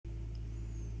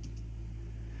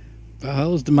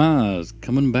Valhallas Demise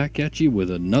coming back at you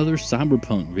with another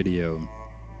Cyberpunk video.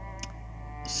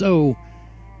 So,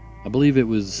 I believe it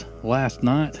was last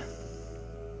night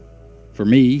for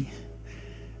me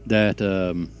that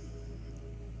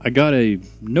I got a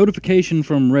notification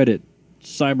from Reddit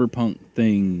Cyberpunk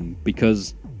thing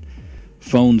because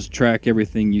phones track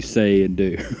everything you say and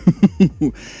do.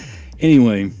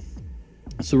 Anyway,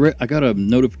 so I got a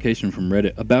notification from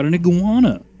Reddit about an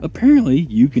iguana. Apparently,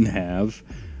 you can have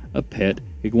a pet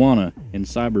iguana in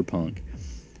Cyberpunk.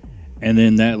 And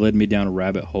then that led me down a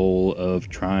rabbit hole of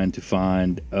trying to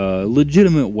find a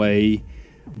legitimate way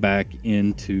back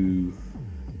into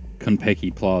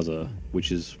Konpeki Plaza,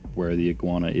 which is where the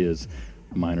iguana is.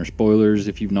 Minor spoilers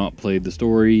if you've not played the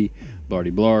story,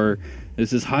 blardy blar.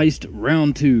 This is heist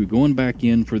round 2, going back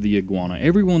in for the iguana.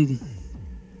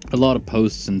 A lot of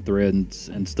posts and threads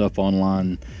and stuff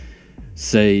online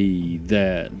say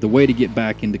that the way to get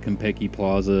back into Konpeki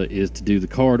Plaza is to do the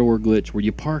corridor glitch where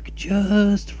you park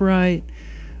just right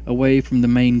away from the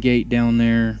main gate down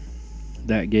there,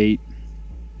 that gate.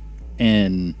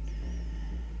 And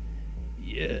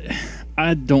yeah,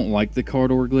 I don't like the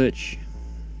corridor glitch.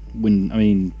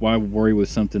 Why worry with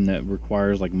something that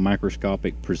requires like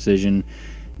microscopic precision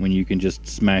when you can just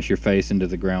smash your face into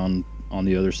the ground on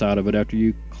the other side of it after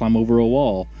you climb over a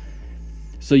wall?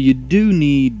 So you do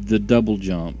need the double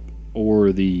jump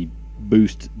or the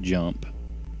boost jump,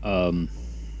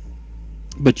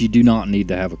 but you do not need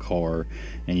to have a car,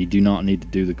 and you do not need to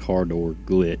do the car door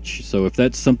glitch. So if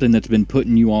that's something that's been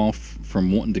putting you off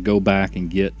from wanting to go back and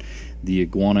get the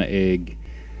Iguana Egg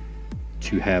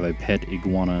to have a pet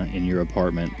iguana in your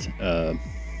apartment,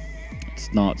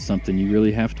 it's not something you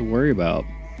really have to worry about.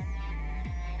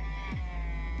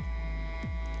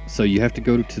 So you have to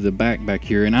go to the back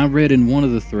here, and I read in one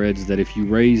of the threads that if you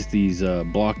raise these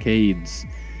blockades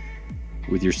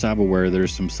with your cyberware,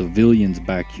 there's some civilians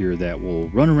back here that will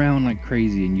run around like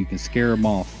crazy, and you can scare them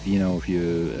off, if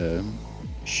you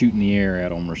shoot in the air at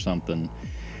them or something.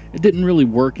 It didn't really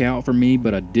work out for me,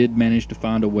 but I did manage to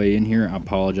find a way in here. I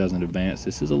apologize in advance.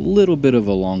 This is a little bit of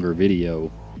a longer video.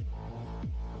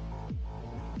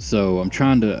 So I'm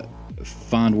trying to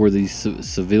find where these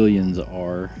civilians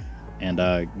are, and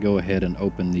I go ahead and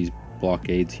open these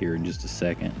blockades here in just a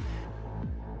second.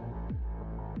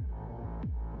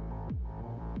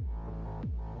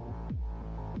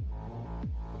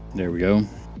 There we go.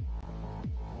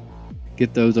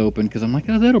 Get those open because I'm like,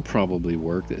 oh, that'll probably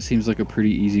work. That seems like a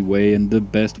pretty easy way and the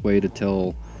best way to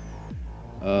tell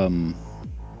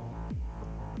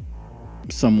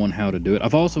someone how to do it.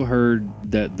 I've also heard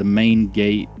that the main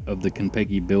gate of the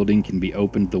Konpeki building can be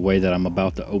opened the way that I'm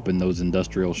about to open those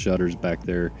industrial shutters back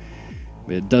there.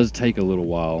 But it does take a little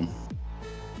while,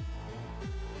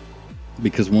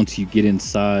 because once you get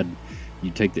inside,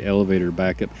 you take the elevator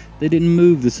back up. They didn't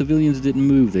move. The civilians didn't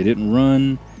move. They didn't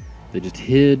run. They just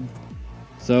hid.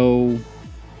 So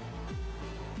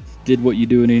did what you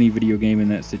do in any video game in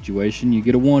that situation. You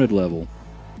get a wanted level,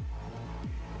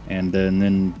 and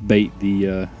then bait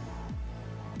the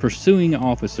pursuing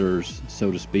officers,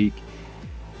 so to speak,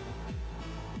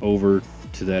 over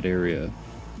to that area.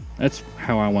 That's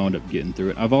how I wound up getting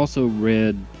through it. I've also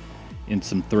read in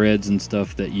some threads and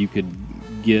stuff that you could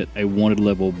get a wanted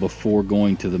level before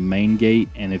going to the main gate,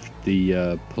 and if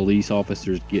the police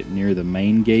officers get near the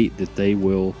main gate, that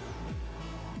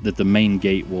the main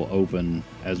gate will open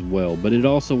as well. But it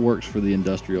also works for the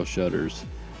industrial shutters.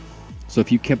 So if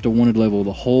you kept a wanted level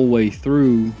the whole way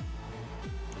through,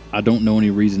 I don't know any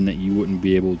reason that you wouldn't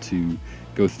be able to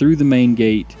go through the main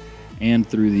gate and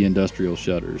through the industrial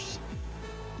shutters.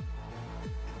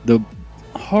 The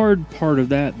hard part of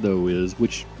that, though, is,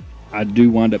 which I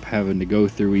do wind up having to go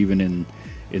through even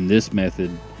in this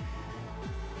method,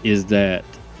 is that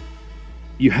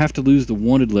you have to lose the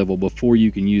wanted level before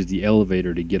you can use the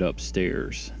elevator to get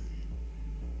upstairs.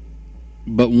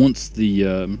 But once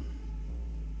the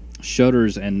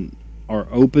shutters are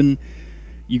open,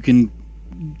 you can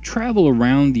travel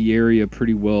around the area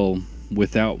pretty well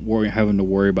without having to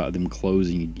worry about them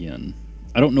closing again.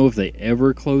 I don't know if they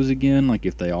ever close again, like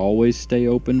if they always stay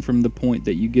open from the point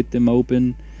that you get them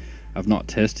open. I've not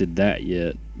tested that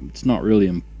yet. It's not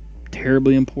really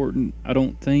terribly important, I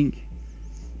don't think.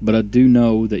 But I do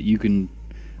know that you can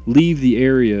leave the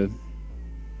area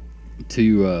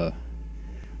to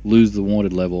lose the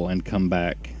wanted level and come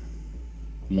back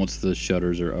once the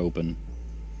shutters are open.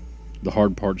 The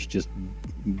hard part's just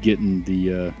getting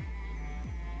the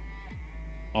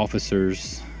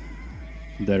officers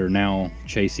that are now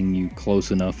chasing you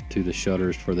close enough to the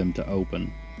shutters for them to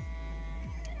open.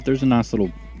 But there's a nice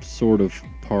little sort of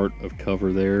part of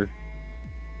cover there.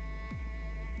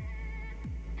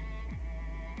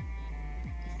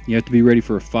 You have to be ready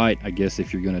for a fight, I guess,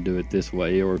 if you're going to do it this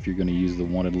way, or if you're going to use the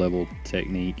wanted level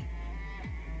technique.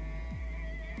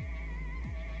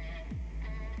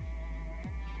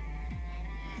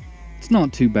 It's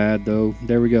not too bad, though.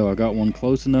 There we go. I got one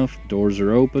close enough. Doors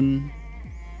are open.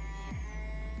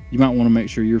 You might want to make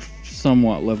sure you're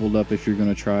somewhat leveled up if you're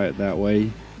going to try it that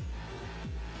way.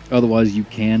 Otherwise, you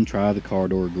can try the car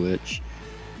door glitch,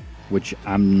 which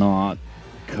I'm not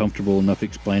comfortable enough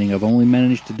explaining. I've only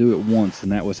managed to do it once,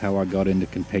 and that was how I got into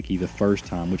Konpeki the first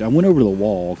time, which I went over the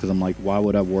wall because I'm like, why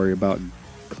would I worry about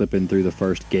clipping through the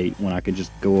first gate when I could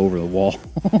just go over the wall?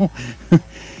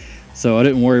 So I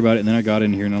didn't worry about it, and then I got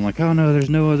in here and I'm like, oh no, there's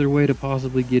no other way to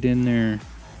possibly get in there.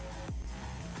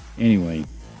 Anyway,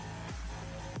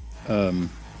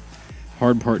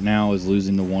 hard part now is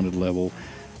losing the wanted level,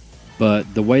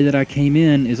 but the way that I came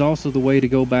in is also the way to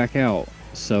go back out.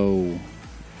 So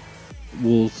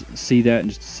we'll see that in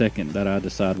just a second, that I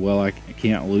decide, well, I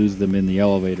can't lose them in the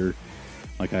elevator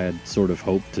like I had sort of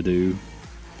hoped to do,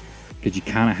 because you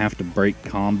kind of have to break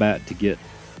combat to get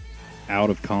out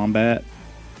of combat.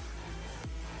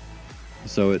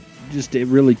 So it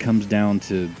really comes down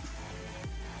to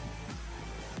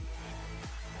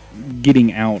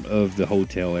getting out of the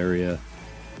hotel area,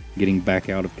 getting back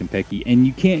out of Konpeki. And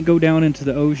you can't go down into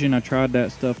the ocean. I tried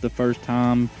that stuff the first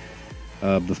time.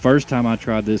 The first time I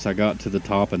tried this, I got to the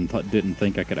top and didn't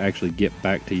think I could actually get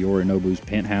back to Yorinobu's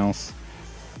penthouse.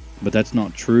 But that's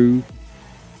not true.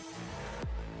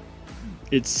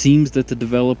 It seems that the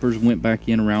developers went back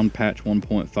in around patch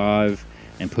 1.5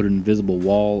 and put an invisible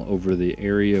wall over the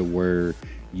area where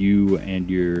you and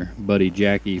your buddy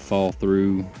Jackie fall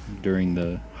through during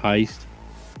the heist.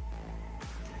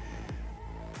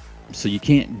 So you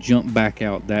can't jump back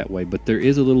out that way, but there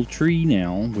is a little tree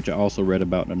now, which I also read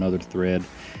about in another thread,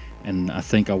 and I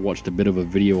think I watched a bit of a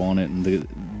video on it, and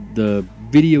the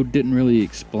video didn't really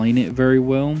explain it very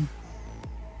well,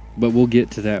 but we'll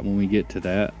get to that when we get to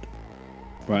that.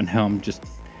 Right now I'm just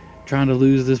trying to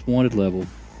lose this wanted level.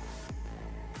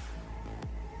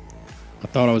 I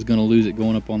thought I was going to lose it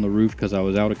going up on the roof because I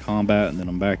was out of combat, and then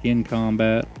I'm back in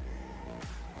combat.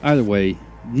 Either way,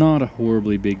 not a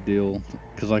horribly big deal,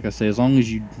 because like I say, as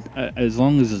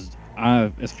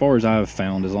far as I've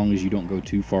found, as long as you don't go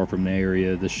too far from the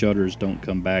area, the shutters don't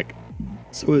come back.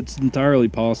 So it's entirely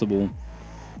possible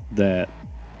that,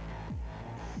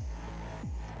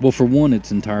 well, for one,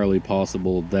 it's entirely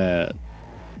possible that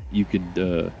you could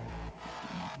do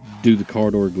the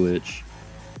car door glitch,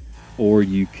 or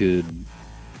you could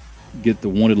get the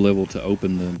wanted level to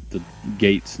open the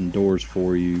gates and doors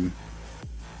for you.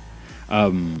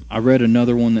 I read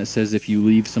another one that says if you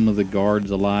leave some of the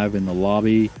guards alive in the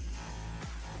lobby,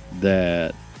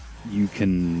 that you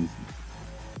can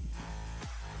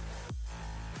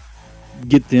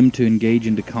get them to engage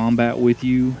into combat with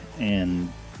you, and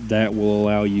that will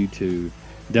allow you to,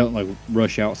 they'll like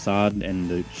rush outside and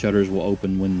the shutters will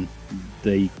open when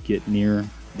they get near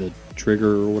the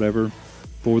trigger or whatever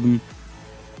for them.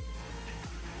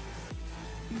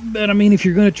 But I mean, if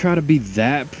you're going to try to be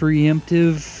that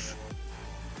preemptive,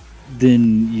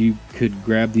 then you could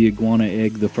grab the Iguana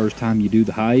Egg the first time you do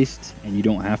the heist, and you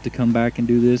don't have to come back and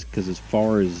do this, because as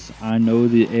far as I know,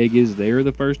 the egg is there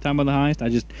the first time of the heist. I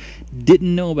just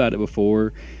didn't know about it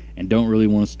before, and don't really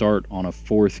want to start on a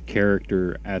fourth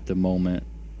character at the moment,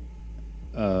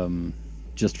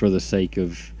 just for the sake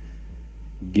of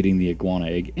getting the Iguana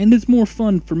Egg. And it's more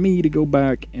fun for me to go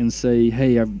back and say,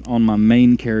 hey, on my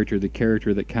main character, the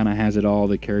character that kind of has it all,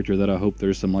 the character that I hope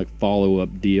there's some like follow-up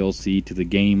DLC to the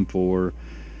game for,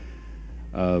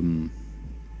 on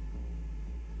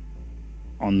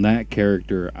that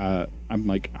character, I'm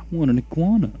like, I want an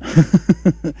iguana.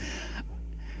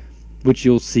 Which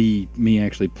you'll see me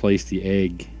actually place the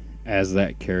egg as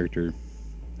that character.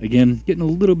 Again, getting a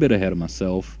little bit ahead of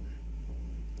myself.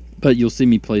 But you'll see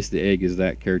me place the egg as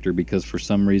that character because for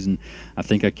some reason I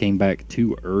think I came back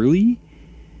too early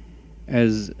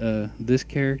as this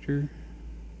character.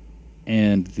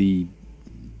 And the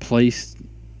place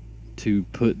to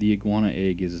put the Iguana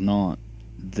Egg is not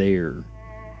there.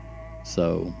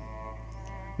 So,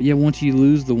 but yeah, once you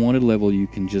lose the wanted level, you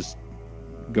can just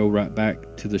go right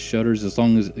back to the shutters, as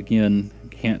long as, again,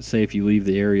 can't say if you leave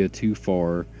the area too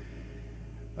far,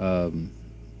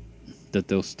 that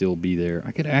they'll still be there.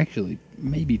 I could actually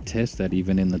maybe test that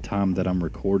even in the time that I'm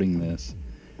recording this.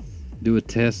 Do a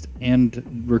test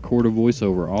and record a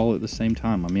voiceover all at the same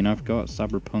time. I mean, I've got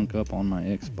Cyberpunk up on my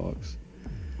Xbox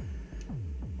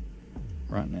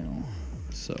right now.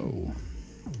 So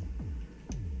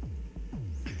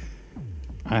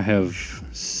I have,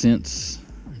 since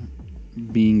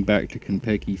being back to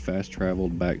Konpeki, fast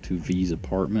traveled back to V's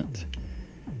apartment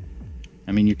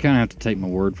I mean, you kind of have to take my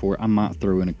word for it. I might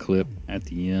throw in a clip at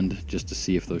the end just to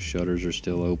see if those shutters are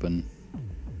still open.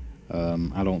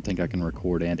 I don't think I can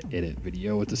record and edit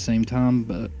video at the same time,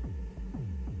 but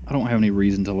I don't have any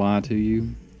reason to lie to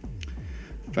you.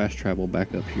 Fast travel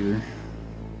back up here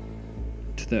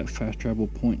to that fast travel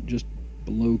point just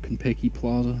below Konpeki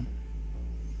Plaza.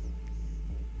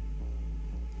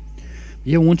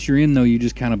 Yeah, once you're in though, you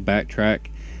just kind of backtrack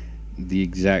the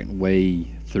exact way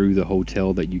through the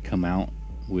hotel that you come out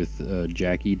with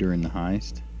Jackie during the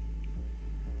heist.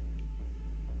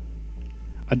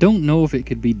 I don't know if it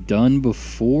could be done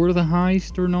before the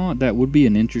heist or not. That would be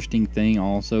an interesting thing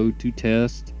also to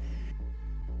test.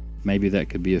 Maybe that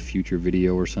could be a future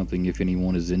video or something if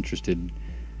anyone is interested.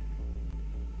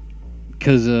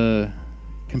 Because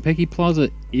Konpeki Plaza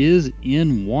is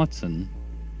in Watson.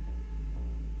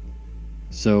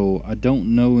 So I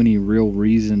don't know any real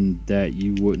reason that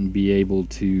you wouldn't be able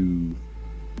to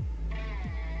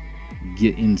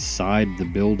get inside the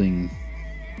building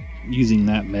using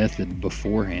that method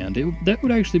beforehand. That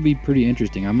would actually be pretty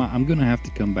interesting. I'm going to have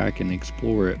to come back and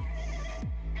explore it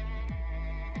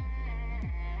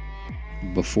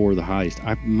before the heist.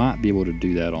 I might be able to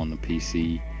do that on the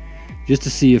PC just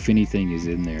to see if anything is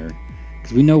in there,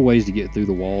 because we know ways to get through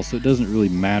the wall, so it doesn't really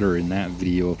matter in that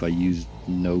video if I use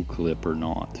no clip or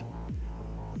not.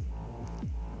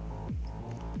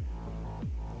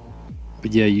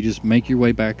 But yeah, you just make your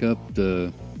way back up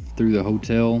through the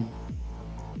hotel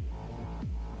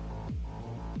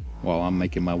while I'm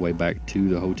making my way back to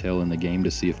the hotel in the game to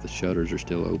see if the shutters are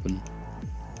still open.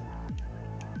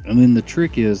 And then the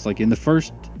trick is, like in the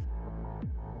first,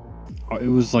 it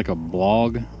was like a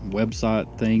blog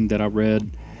website thing that I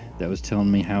read that was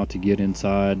telling me how to get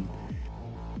inside.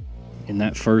 In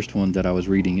that first one that I was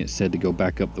reading, it said to go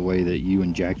back up the way that you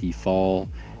and Jackie fall,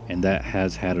 and that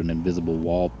has had an invisible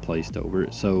wall placed over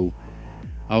it. So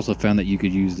I also found that you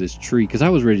could use this tree, because I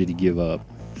was ready to give up,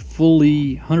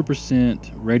 fully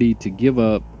 100% ready to give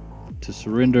up, to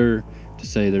surrender, to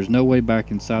say there's no way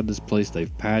back inside this place.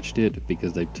 They've patched it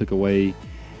because they took away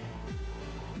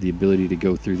the ability to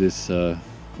go through this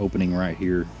opening right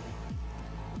here.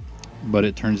 But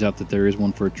it turns out that there is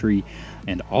one for a tree.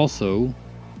 And also,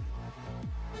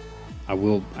 I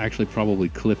will actually probably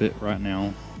clip it right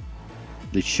now.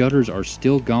 The shutters are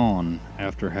still gone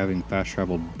after having fast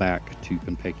traveled back to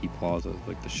Konpeki Plaza.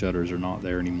 Like, the shutters are not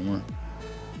there anymore.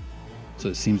 So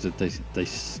it seems that they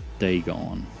stay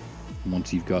gone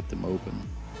once you've got them open.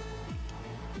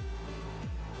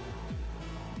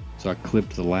 So I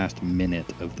clipped the last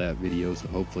minute of that video, so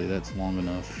hopefully that's long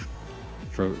enough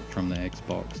from the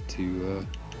Xbox to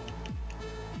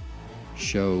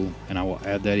show, and I will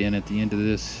add that in at the end of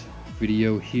this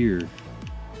video here.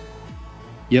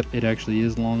 Yep, it actually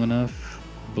is long enough,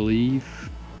 I believe.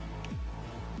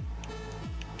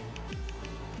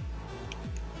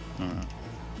 Alright.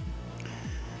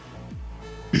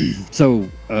 So,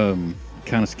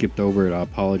 kind of skipped over it, I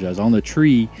apologize. On the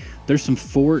tree, there's some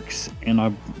forks, and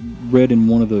I read in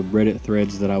one of the Reddit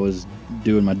threads that I was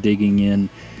doing my digging in,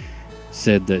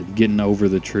 said that getting over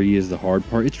the tree is the hard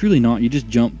part. It's really not. You just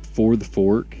jump for the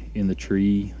fork in the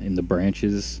tree, in the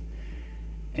branches,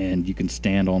 and you can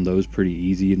stand on those pretty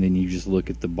easy, and then you just look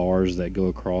at the bars that go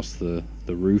across the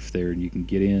roof there, and you can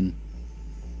get in.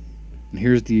 And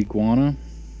here's the iguana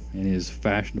in his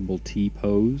fashionable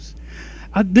T-pose.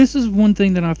 This is one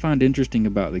thing that I find interesting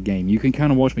about the game. You can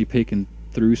kind of watch me picking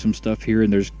through some stuff here,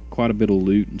 and there's quite a bit of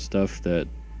loot and stuff that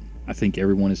I think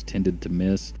everyone has tended to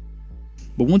miss.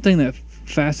 But one thing that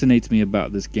fascinates me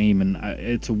about this game, and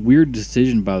it's a weird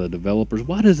decision by the developers,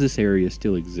 why does this area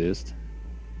still exist?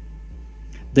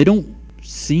 They don't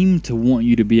seem to want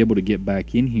you to be able to get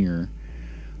back in here.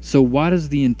 So why does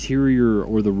the interior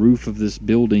or the roof of this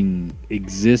building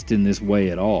exist in this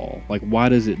way at all? Like, why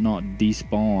does it not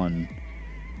despawn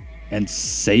and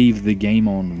save the game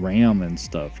on RAM and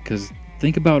stuff? Because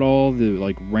think about all the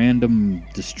like random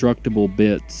destructible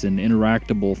bits and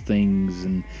interactable things,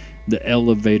 and the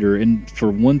elevator, and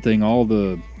for one thing, all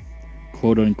the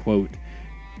quote-unquote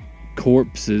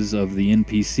corpses of the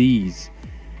NPCs.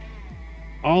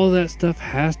 All of that stuff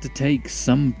has to take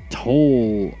some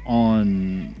toll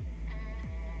on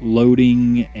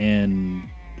loading and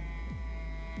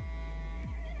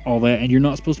all that, and you're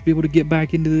not supposed to be able to get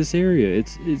back into this area.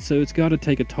 So it's got to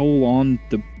take a toll on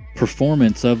the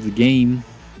performance of the game.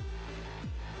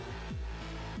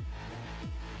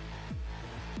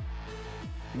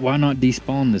 Why not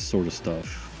despawn this sort of stuff?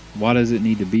 Why does it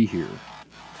need to be here?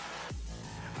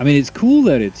 I mean, it's cool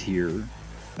that it's here.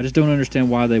 I just don't understand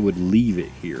why they would leave it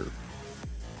here,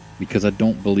 because I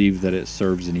don't believe that it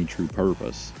serves any true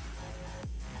purpose.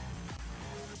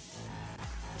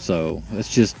 So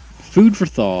it's just food for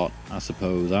thought, I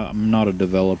suppose. I'm not a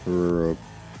developer or a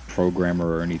programmer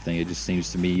or anything. It just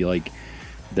seems to me like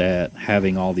that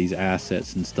having all these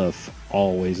assets and stuff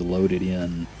always loaded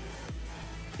in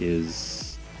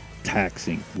is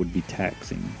taxing, would be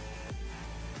taxing.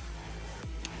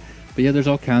 But yeah, there's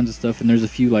all kinds of stuff, and there's a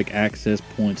few like access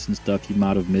points and stuff you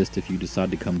might have missed if you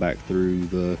decide to come back through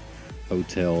the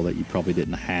hotel that you probably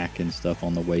didn't hack and stuff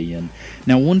on the way in.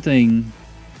 Now, one thing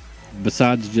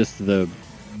besides just that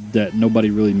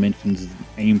nobody really mentions,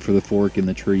 aim for the fork in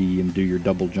the tree and do your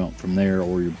double jump from there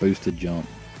or your boosted jump.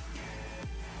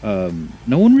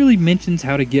 No one really mentions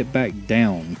how to get back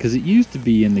down, because it used to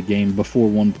be in the game before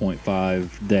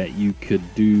 1.5 that you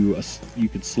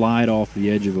could slide off the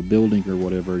edge of a building or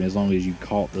whatever, and as long as you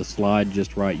caught the slide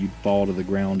just right, you'd fall to the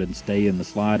ground and stay in the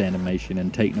slide animation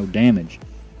and take no damage.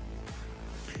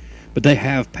 But they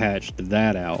have patched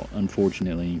that out,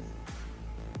 unfortunately,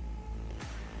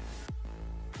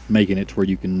 making it to where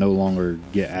you can no longer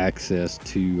get access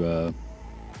to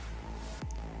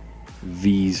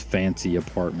V's fancy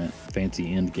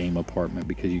end game apartment,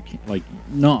 because you can't, like,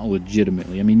 not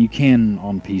legitimately. I mean, you can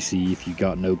on PC if you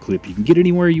got no clip, you can get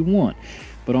anywhere you want,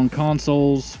 but on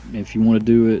consoles, if you want to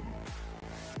do it,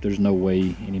 there's no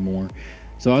way anymore.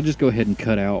 So I'll just go ahead and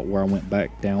cut out where I went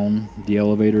back down the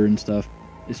elevator and stuff.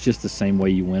 It's just the same way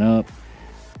you went up.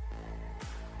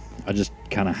 I just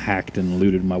kind of hacked and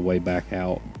looted my way back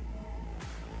out.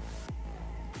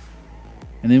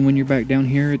 And then when you're back down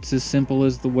here, it's as simple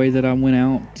as the way that I went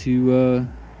out to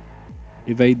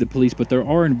evade the police. But there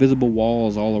are invisible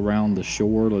walls all around the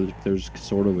shore. There's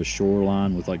sort of a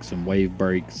shoreline with like some wave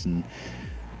breaks and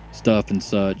stuff and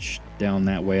such down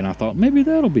that way. And I thought maybe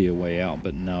that'll be a way out,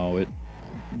 but no,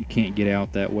 you can't get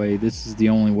out that way. This is the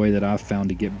only way that I've found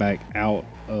to get back out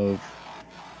of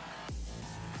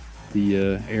the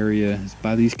area, is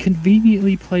by these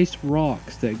conveniently placed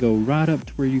rocks that go right up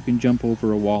to where you can jump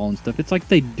over a wall and stuff. It's like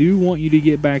they do want you to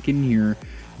get back in here,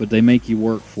 but they make you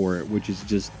work for it, which is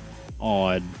just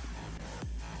odd.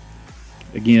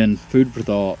 Again, food for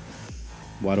thought.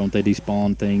 Why don't they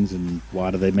despawn things, and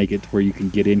why do they make it to where you can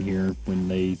get in here when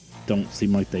they don't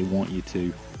seem like they want you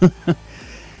to?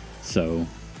 So,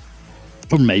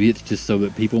 or maybe it's just so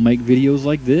that people make videos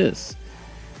like this,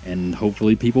 and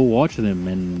hopefully people watch them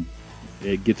and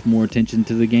it gets more attention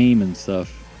to the game and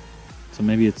stuff. So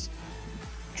maybe it's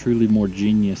truly more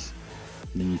genius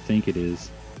than you think it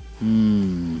is.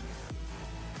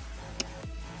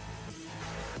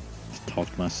 Just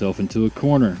talked myself into a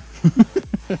corner.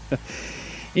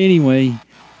 Anyway,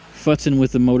 futzing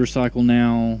with the motorcycle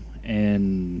now,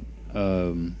 and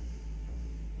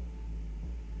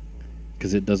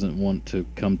because it doesn't want to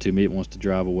come to me, it wants to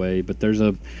drive away. But there's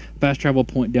a fast travel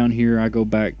point down here. I go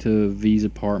back to V's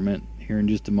apartment here in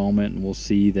just a moment, and we'll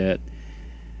see that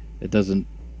it doesn't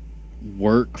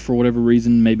work for whatever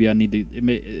reason. Maybe I need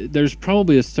to, there's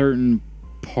probably a certain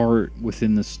part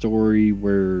within the story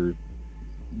where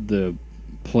the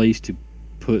place to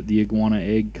put the Iguana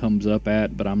Egg comes up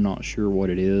at, but I'm not sure what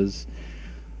it is,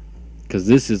 because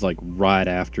this is like right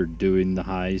after doing the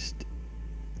heist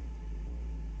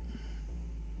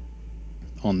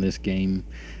on this game.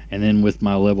 And then with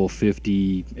my level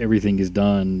 50 everything is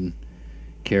done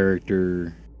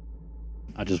character,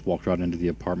 I just walked right into the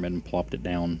apartment and plopped it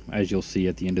down, as you'll see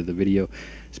at the end of the video.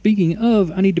 Speaking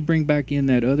of, I need to bring back in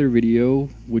that other video,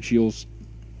 which you'll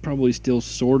probably still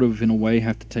sort of in a way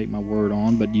have to take my word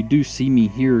on, but you do see me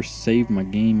here save my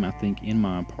game, I think, in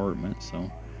my apartment.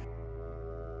 So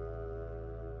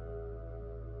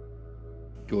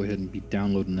go ahead and be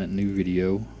downloading that new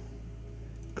video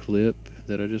clip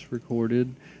that I just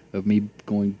recorded of me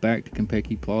going back to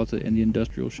Konpeki Plaza and the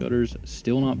industrial shutters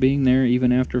still not being there,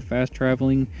 even after fast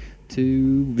traveling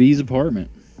to V's apartment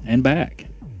and back.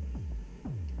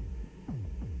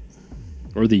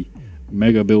 Or the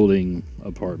mega building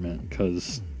apartment,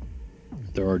 because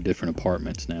there are different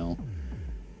apartments now,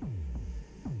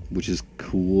 which is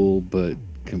cool but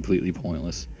completely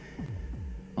pointless.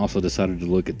 Also decided to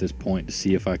look at this point to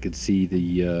see if I could see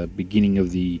the beginning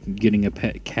of the getting a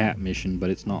pet cat mission, but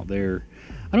it's not there.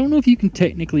 I don't know if you can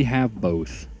technically have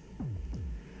both.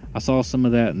 I saw some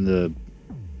of that in the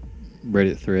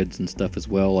Reddit threads and stuff as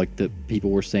well, like that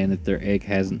people were saying that their egg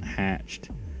hasn't hatched,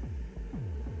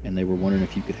 and they were wondering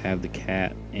if you could have the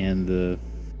cat and the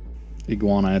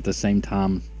iguana at the same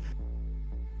time.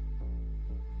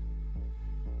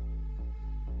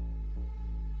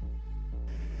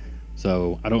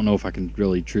 So I don't know if I can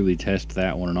really truly test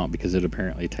that one or not, because it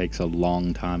apparently takes a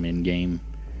long time in game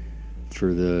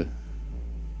for the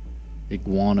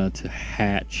iguana to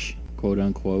hatch, quote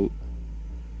unquote.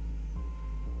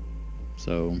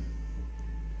 So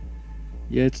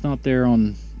Yeah, it's not there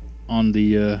on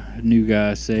the new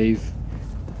guy save.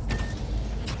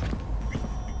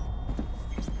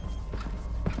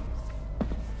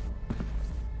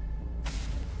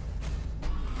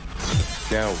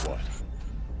 Now what?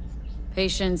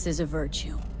 Patience is a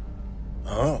virtue.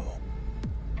 Oh.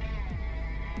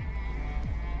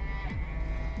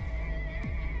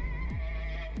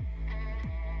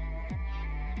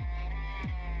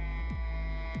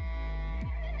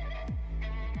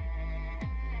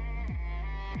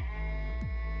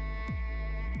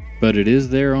 But it is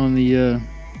there on the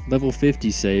level 50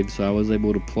 save, so I was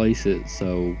able to place it.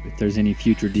 So if there's any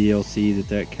future DLC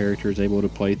that character is able to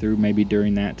play through, maybe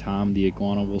during that time the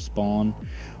iguana will spawn.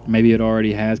 Maybe it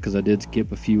already has, because I did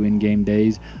skip a few in-game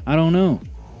days. I don't know,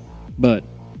 but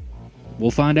we'll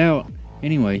find out.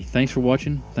 Anyway, thanks for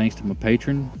watching. Thanks to my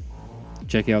patron.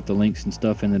 Check out the links and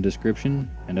stuff in the description.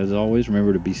 And as always,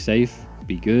 remember to be safe,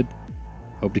 be good.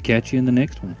 Hope to catch you in the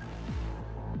next one.